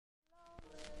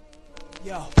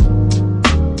Yo.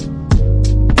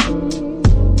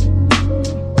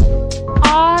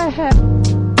 I have.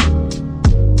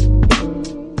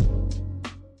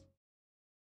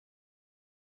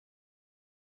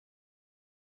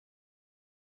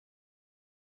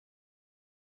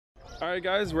 Alright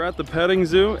guys, we're at the petting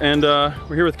zoo and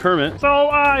we're here with Kermit. So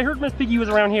I heard Miss Piggy was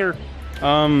around here.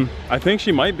 I think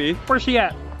she might be. Where's she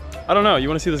at? I don't know. You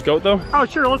want to see this goat though? Oh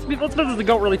sure, let's visit the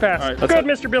goat really fast. All right, Good,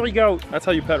 Mr. Billy Goat. That's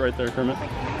how you pet right there, Kermit.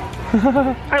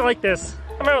 I like this.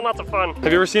 I'm having lots of fun.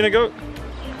 Have you ever seen a goat?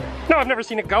 No, I've never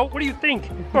seen a goat. What do you think?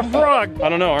 I'm a frog. I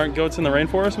don't know. Aren't goats in the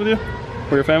rainforest with you?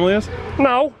 Where your family is?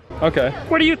 No. Okay.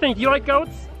 What do you think? You like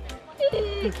goats?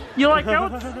 You like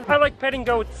goats? I like petting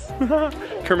goats.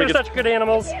 They're such good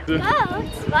animals. Goats?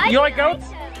 Why You like goats?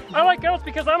 I like goats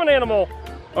because I'm an animal.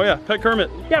 Oh yeah, pet Kermit.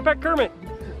 Yeah, pet Kermit.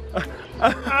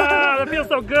 That feels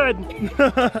so good.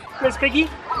 Miss Piggy?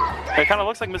 It kind of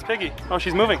looks like Miss Piggy. Oh,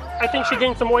 she's moving. I think she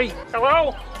gained some weight.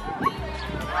 Hello?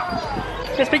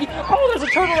 Miss Piggy? Oh, there's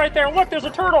a turtle right there. Look, there's a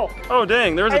turtle. Oh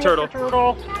dang, there's a turtle. Mr.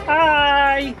 Turtle.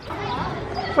 Hi.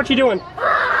 What you doing?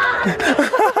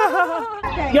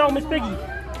 Yo, Miss Piggy.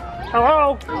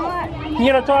 Hello? What?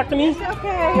 You gonna talk to me? It's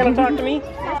okay. You gonna talk to me?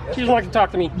 She doesn't like to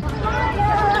talk to me.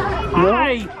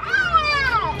 Hi.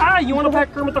 Hi, you wanna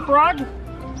pet Kermit the Frog?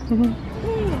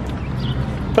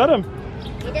 Pet him.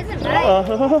 He doesn't bite.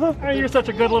 Oh, you're such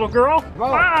a good little girl.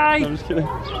 Bye. I'm just kidding.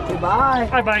 Say bye.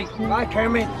 Bye-bye. Bye,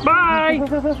 Kermit. Bye.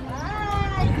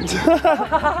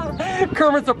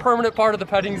 Kermit's a permanent part of the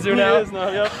petting zoo now. He is now,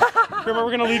 yep. Kermit,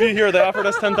 we're gonna leave you here. They offered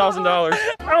us $10,000.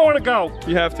 I don't wanna go.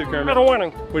 You have to, I Kermit. don't want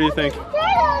to. What do you think?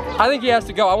 I think he has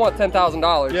to go. I want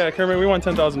 $10,000. Yeah, Kermit, we want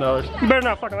 $10,000. You better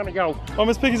not fucking let me go. Oh,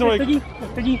 Miss Piggy's Miss awake. Piggy,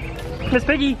 Miss Piggy, Miss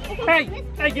Piggy.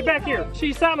 Hey, get back here.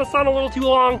 She sat in the sun a little too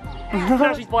long.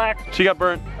 Now she's black. She got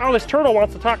burnt. Oh, this turtle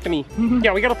wants to talk to me.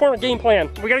 Yeah, we gotta form a game plan.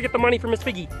 We gotta get the money for Miss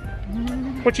Piggy.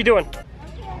 What you doing?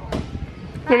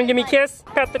 You wanna give me a kiss?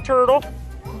 Pet the turtle.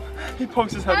 He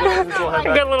pokes his head back. His little I head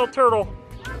got back. a little turtle.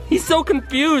 He's so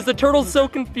confused. The turtle's so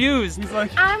confused. He's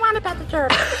like, I want to pet the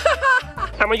turtle.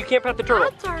 Emma, you can't pet the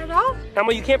turtle. Turtle?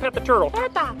 Emma, you can't pet the turtle.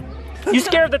 Turtle. You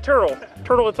scared the turtle.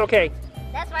 Turtle, it's okay.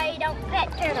 That's why you don't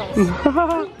pet turtles.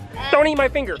 Don't eat my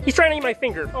finger. He's trying to eat my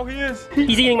finger. oh, he is.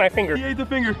 He's eating my finger. He ate the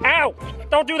finger. Ow!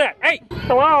 Don't do that. Hey,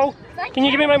 hello? Can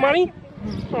you give me my money?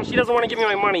 Oh, she doesn't want to give me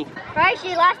my money. Right,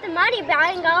 she lost the money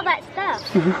buying all that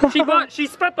stuff. She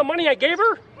spent the money I gave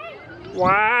her?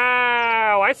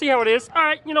 Wow, I see how it is. All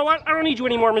right, you know what? I don't need you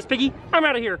anymore, Miss Piggy. I'm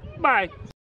out of here. Bye.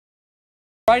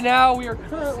 Right now, we are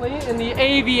currently in the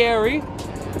aviary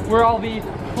where all the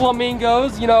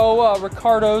flamingos, you know,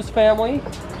 Ricardo's family,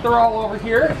 they're all over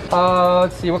here.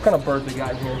 Let's see, what kind of birds we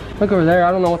got here? Look over there,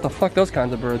 I don't know what the fuck those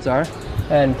kinds of birds are.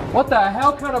 And what the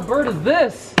hell kind of bird is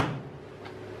this?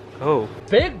 Oh.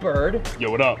 Big bird? Yo,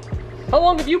 what up? How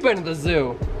long have you been at the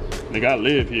zoo? Nigga, I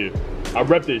live here. I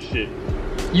rep this shit.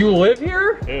 You live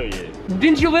here? Hell yeah.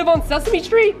 Didn't you live on Sesame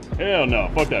Street? Hell no.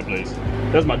 Fuck that place.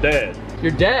 That's my dad.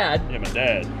 Your dad? Yeah, my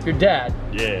dad. Your dad?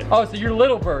 Yeah. Oh, so you're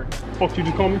Little Bird. Fuck you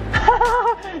just call me?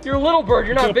 You're a Little Bird,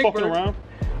 you're not a Big fucking Bird. around?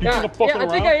 You Yeah, think I'm fucking I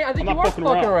think around? I think I'm you not are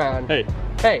fucking around. Hey,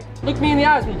 Hey, look me in the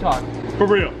eyes when you talk. for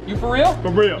real. You for real? For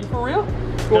real. You for real?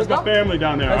 That's my family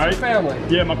down there, That's alright? your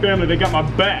family. Yeah, my family, they got my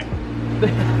back.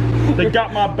 They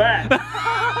got my back.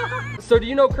 So do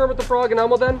you know Kermit the Frog and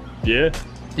Elmo then? Yeah,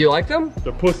 Do you like them?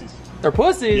 they're pussies. They're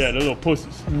pussies. Yeah, they're little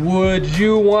pussies. Would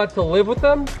you want to live with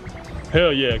them?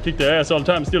 Hell yeah, kick their ass all the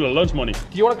time and steal their lunch money.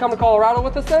 Do you want to come to Colorado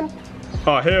with us then?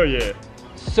 Oh, hell yeah.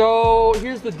 So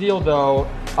here's the deal though.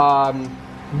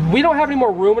 We don't have any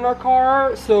more room in our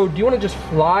car, so do you want to just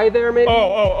fly there maybe?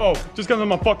 Oh, just because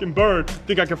I'm a fucking bird,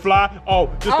 think I can fly? Oh,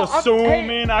 just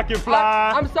assuming I can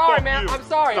fly? I'm sorry, Fuck man. you. I'm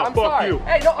sorry. No, I'm fuck sorry. You.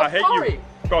 Hey, no, I I'm hate sorry. You.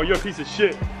 Bro, you're a piece of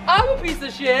shit. I'm a piece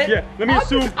of shit. Yeah, let me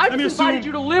assume. I let me just invited assume.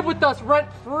 you to live with us rent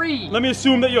free. Let me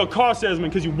assume that you're a car salesman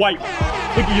because you white. Look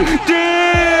at you.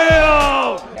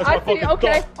 Damn! That's what I fucking see.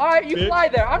 Okay. thought, All right. You bitch. fly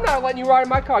there. I'm not letting you ride in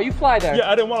my car. You fly there. Yeah,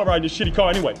 I didn't want to ride this shitty car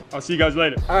anyway. I'll see you guys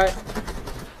later. All right.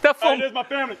 That All right, there's my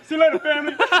family. See you later,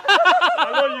 family.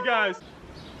 I love you guys.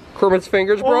 Kermit's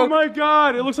fingers Oh broke. my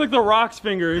god, it looks like the Rock's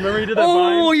finger. Remember he did that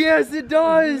Oh vine? yes, it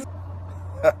does.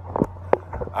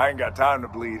 I ain't got time to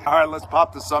bleed. All right, let's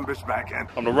pop the sumbitch back in.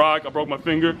 I'm the Rock. I broke my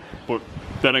finger, but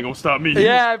that ain't gonna stop me.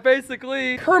 Yeah,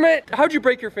 basically. Kermit, how'd you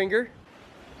break your finger?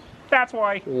 That's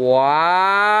why.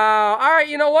 Wow. All right,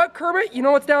 you know what, Kermit? You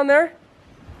know what's down there?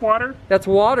 Water? That's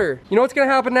water. You know what's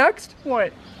gonna happen next?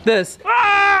 What? This.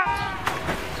 Ah!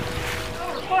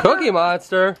 Cookie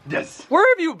Monster? Yes. Where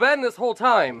have you been this whole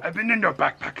time? I've been in your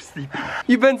backpack sleeping.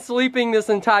 You've been sleeping this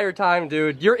entire time,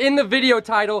 dude. You're in the video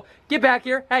title. Get back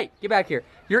here. Hey, get back here.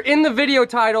 You're in the video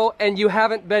title and you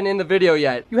haven't been in the video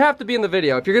yet. You have to be in the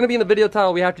video. If you're gonna be in the video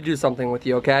title, we have to do something with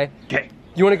you, okay? Okay.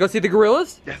 You wanna go see the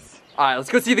gorillas? Yes. Alright,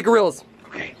 let's go see the gorillas.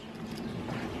 Okay.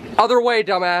 Other way,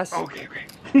 dumbass. Okay,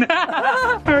 great.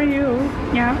 How are you?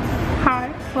 Yeah. Hi.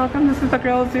 Welcome. This is the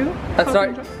Gorilla Zoo.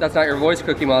 That's not your voice,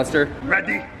 Cookie Monster.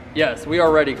 Ready? Yes, we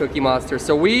are ready, Cookie Monster.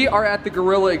 So we are at the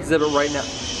gorilla exhibit right now.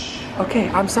 Okay,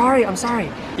 I'm sorry.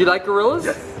 You like gorillas?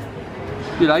 Yes.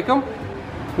 You like them?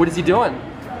 What is he doing?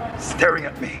 Staring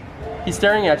at me. He's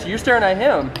staring at you. You're staring at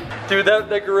him. Dude, that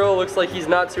gorilla looks like he's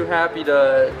not too happy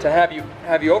to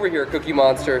have you over here, Cookie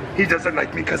Monster. He doesn't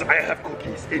like me because I have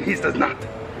cookies and he does not.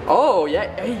 Oh,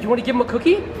 yeah. Hey, you want to give him a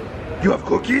cookie? You have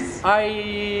cookies?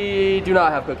 I do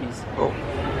not have cookies. Oh.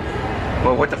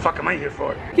 Well, what the fuck am I here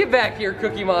for? Get back here,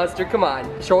 Cookie Monster. Come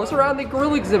on. Show us around the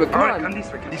gorilla exhibit. Come on. Come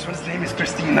this way. This one's name is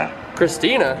Christina.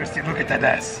 Christina? Christina, look at that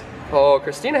ass. Oh,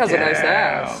 Christina has a nice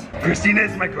ass. Christina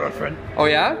is my girlfriend. Oh,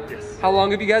 yeah? Yes. How long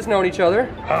have you guys known each other?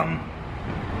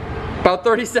 About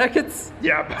 30 seconds?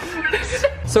 Yeah.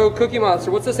 So, Cookie Monster,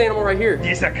 what's this animal right here?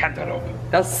 This is a cantaloupe.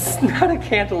 That's not a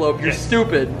cantaloupe. You're Yes.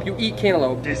 stupid. You eat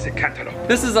cantaloupe. This is a cantaloupe.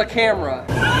 This is a camera.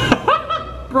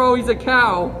 Bro, he's a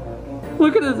cow.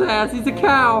 Look at his ass. He's a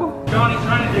cow. Johnny's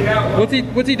trying to dig out. What's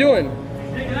he doing?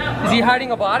 He's digging out. Is he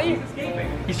hiding a body? He's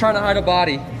escaping. He's trying to hide a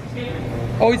body.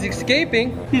 Oh, he's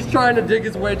escaping? He's trying to dig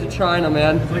his way to China,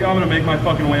 man. It's like I'm gonna make my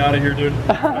fucking way out of here, dude.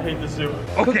 I hate this zoo.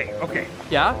 Okay.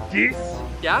 Yeah?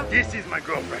 Yeah? This is my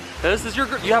girlfriend. This is you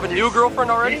have a new girlfriend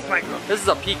already? This is my girlfriend. This is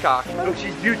a peacock. Look,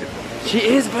 she's beautiful. She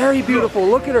is very beautiful.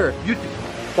 Look at her. Beautiful.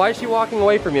 Why is she walking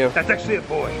away from you? That's actually a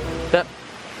boy.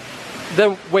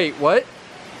 Then wait, what?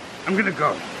 I'm gonna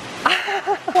go.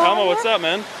 Elmo, what's up,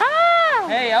 man?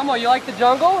 Hey, Elmo, you like the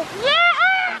jungle?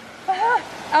 Yeah!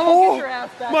 Elmo, Oh, get your ass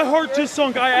back. my heart just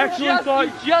sunk. I actually thought.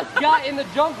 You just got in the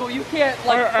jungle. You can't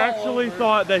like. I fall actually over.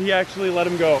 thought that he actually let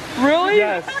him go. Really?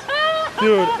 Yes.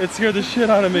 Dude, it scared the shit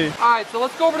out of me. All right, so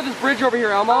let's go over to this bridge over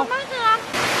here, Elmo. Oh my God.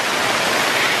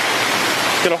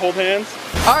 Gonna hold hands?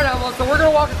 All right, Elmo. So we're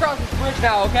gonna walk across this bridge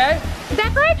now, okay?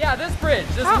 That bridge? Yeah, this bridge,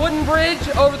 this wooden bridge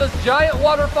over this giant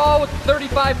waterfall with a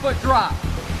 35-foot drop.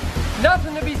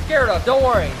 Nothing to be scared of. Don't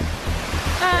worry.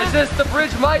 It's just the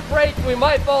bridge might break and we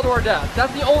might fall to our death.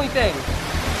 That's the only thing.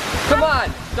 Come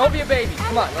on, don't be a baby.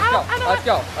 Come on, let's go. Let's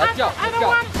go. Let's go. Let's go.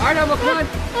 All right, Elmo, come on.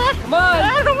 Come on.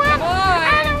 I don't want Come on.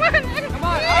 I don't want it. Come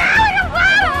on. I don't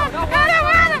want it. No, I don't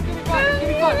want it. Give me fun.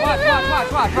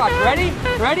 Watch. Ready?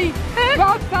 Ready?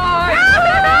 Go time. I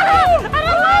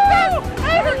don't want this. I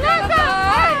don't want this.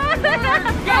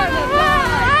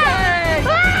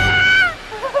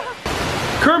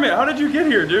 Kermit, how did you get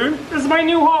here, dude? This is my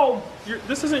new home.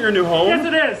 This isn't your new home. Yes,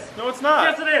 it is. No, it's not.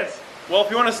 Yes, it is. Well,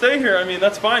 if you want to stay here, I mean,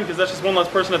 that's fine, because that's just one less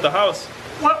person at the house.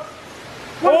 What?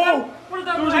 Oh! What is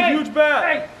that? There was a huge bat.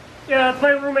 Hey, yeah, it's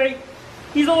my roommate.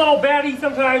 He's a little batty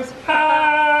sometimes.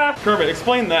 Ah. Kermit,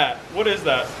 explain that. What is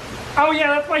that? Oh yeah,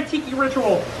 that's my tiki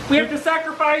ritual. We have to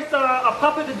sacrifice a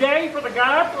puppet a day for the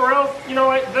gods, or else, you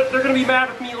know, they're gonna be mad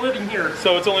with me living here.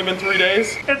 So it's only been 3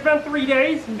 days? It's been 3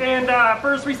 days, and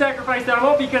first we sacrificed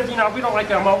Elmo because, you know, we don't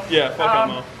like Elmo. Yeah, fuck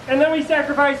Elmo. And then we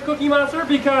sacrificed Cookie Monster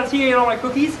because he ate all my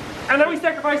cookies. And then we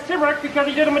sacrificed Timrek because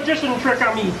he did a magician trick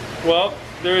on me. Well,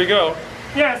 there you go.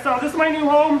 Yeah, so this is my new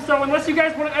home, so unless you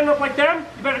guys want to end up like them,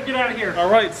 you better get out of here.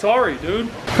 Alright, sorry, dude.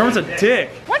 Kermit's a dick.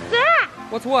 What's that?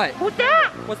 What's what? What's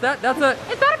that? What's that? Is that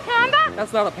a panda?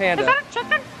 That's not a panda. Is that a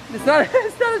chicken? It's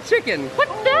not a chicken.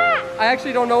 What's that? I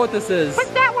actually don't know what this is.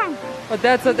 What's that one? But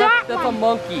that's a one?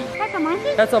 monkey. That's a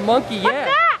monkey? That's a monkey, yeah. What's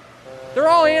that? They're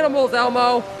all animals,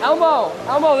 Elmo.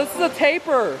 Elmo, this is a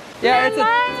tapir. Yeah, it's a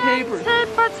tapir.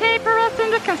 Tapirus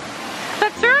indicus. The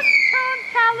truth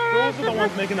Those are the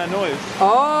ones making that noise.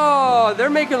 Oh, they're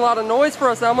making a lot of noise for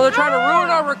us, Elmo. They're trying to ruin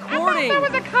our recording. I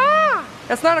thought that was a car.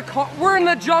 That's not a car. We're in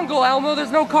the jungle, Elmo.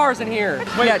 There's no cars in here.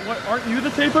 Wait, Yeah. what, aren't you the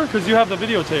taper? Because you have the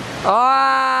videotape.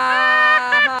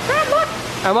 Ah! Dad, look.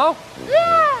 Elmo,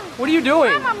 Yeah. what are you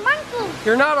doing? I'm a monkey.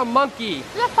 You're not a monkey.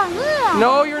 Yes, I am.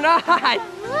 No, you're not. Yeah.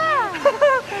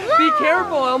 Be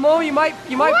careful, Elmo. You might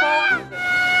fall.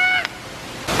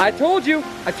 I told you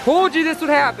this would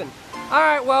happen. All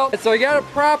right, well, so you gotta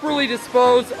properly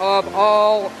dispose of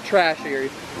all trash here.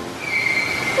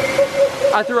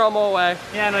 I threw Elmo away.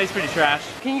 Yeah, no, he's pretty trash.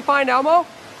 Can you find Elmo?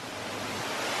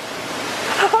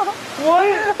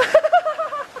 What?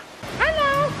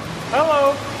 Hello.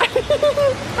 Hello.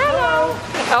 Hello.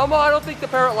 Elmo, I don't think the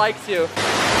parrot likes you.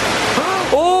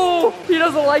 Oh, he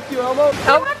doesn't like you, Elmo. He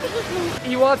wants to eat me.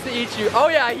 He wants to eat you. Oh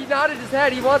yeah, he nodded his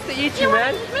head. He wants to eat you,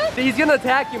 man. He's gonna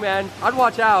attack you, man. I'd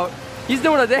watch out. He's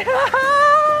doing a dance.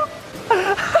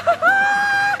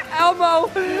 Elmo.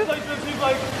 He's like this, he's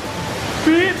like,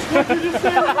 bitch, what did you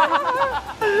say?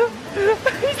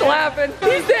 He's laughing.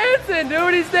 He's dancing,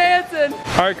 dude. He's dancing.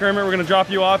 All right, Kermit, we're gonna drop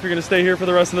you off. You're gonna stay here for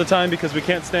the rest of the time because we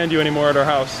can't stand you anymore at our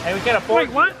house. Hey, we can't afford.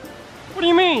 Wait, what? What do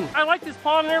you mean? I like this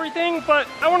pond and everything, but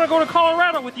I want to go to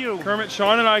Colorado with you. Kermit,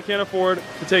 Sean and I can't afford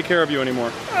to take care of you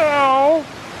anymore. Oh.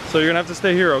 So you're gonna have to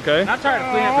stay here, okay? I'm tired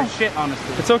of cleaning up for shit,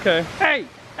 honestly. It's okay. Hey,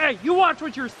 you watch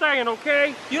what you're saying,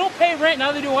 okay? You don't pay rent,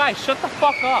 neither do I. Shut the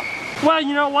fuck up. Well,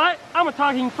 you know what? I'm a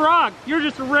talking frog. You're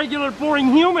just a regular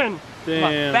boring human. Damn.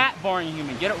 I'm a fat, boring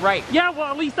human. Get it right. Yeah, well,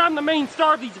 at least I'm the main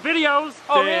star of these videos.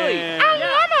 Oh, really? Damn. I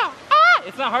love it.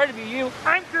 It's not hard to be you.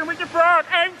 I'm Kermit the Frog.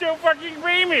 I'm so fucking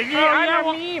famous. I'm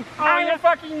a meme. I'm a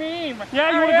fucking meme.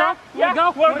 Yeah, you wanna go?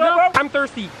 You wanna go? I'm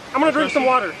thirsty. I'm gonna drink some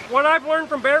water. What I've learned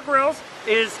from Bear Grylls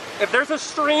is if there's a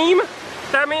stream,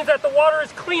 that means that the water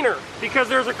is cleaner because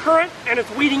there's a current and it's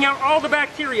weeding out all the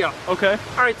bacteria. Okay.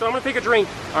 All right, so I'm gonna take a drink.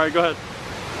 All right, go ahead.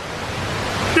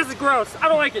 This is gross. I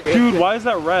don't like it. Dude, why is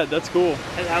that red? That's cool.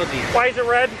 That's algae. Why is it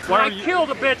red? Why I are you- killed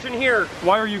a bitch in here.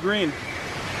 Why are you green?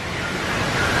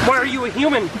 Why are you a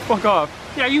human? Fuck off.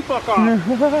 Yeah, you fuck off.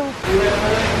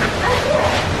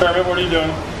 Kermit, what are you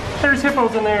doing? There's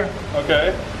hippos in there.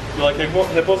 Okay. You like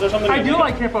hippos or something? I do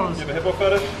like hippos. You have a hippo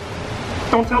fetish?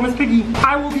 Don't tell Miss Piggy.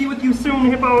 I will be with you soon,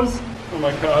 hippos. Oh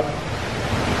my god.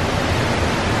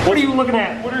 What are you looking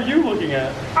at? What are you looking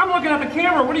at? I'm looking at the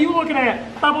camera. What are you looking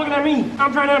at? Stop looking at me.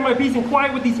 I'm trying to have my peace and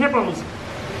quiet with these hippos.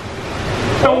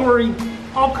 Don't worry.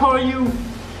 I'll call you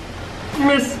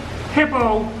Miss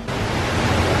Hippo.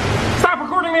 Stop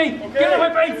recording me. Okay. Get out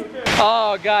of my face. Okay.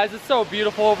 Oh, guys, it's so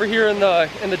beautiful over here in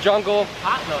the jungle.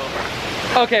 Hot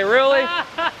though. Okay, really?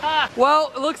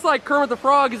 Well, it looks like Kermit the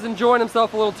Frog is enjoying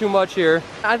himself a little too much here.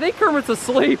 I think Kermit's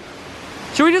asleep.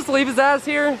 Should we just leave his ass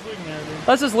here?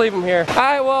 Let's just leave him here. All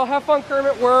right, well, have fun,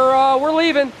 Kermit. We're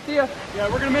leaving. See ya. Yeah,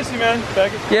 we're gonna miss you, man.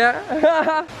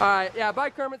 Yeah. All right, yeah, bye,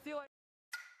 Kermit. See you later.